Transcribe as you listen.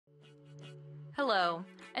Hello,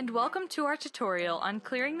 and welcome to our tutorial on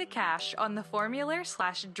clearing the cache on the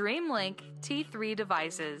Formuler/Dreamlink T3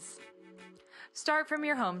 devices. Start from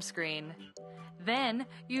your home screen. Then,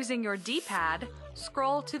 using your D-pad,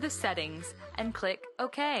 scroll to the settings and click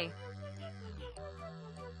OK.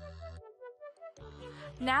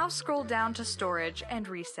 Now scroll down to Storage and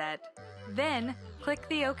Reset. Then, click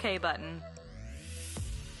the OK button.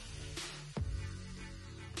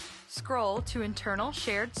 Scroll to Internal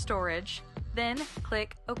Shared Storage, then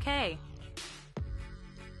click OK.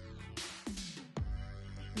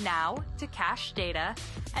 Now to Cache Data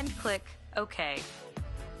and click OK.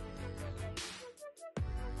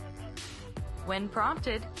 When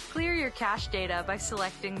prompted, clear your cache data by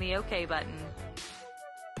selecting the OK button.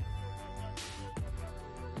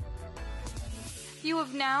 You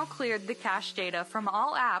have now cleared the cache data from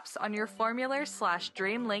all apps on your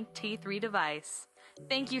Formuler/Dreamlink T3 device.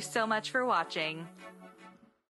 Thank you so much for watching.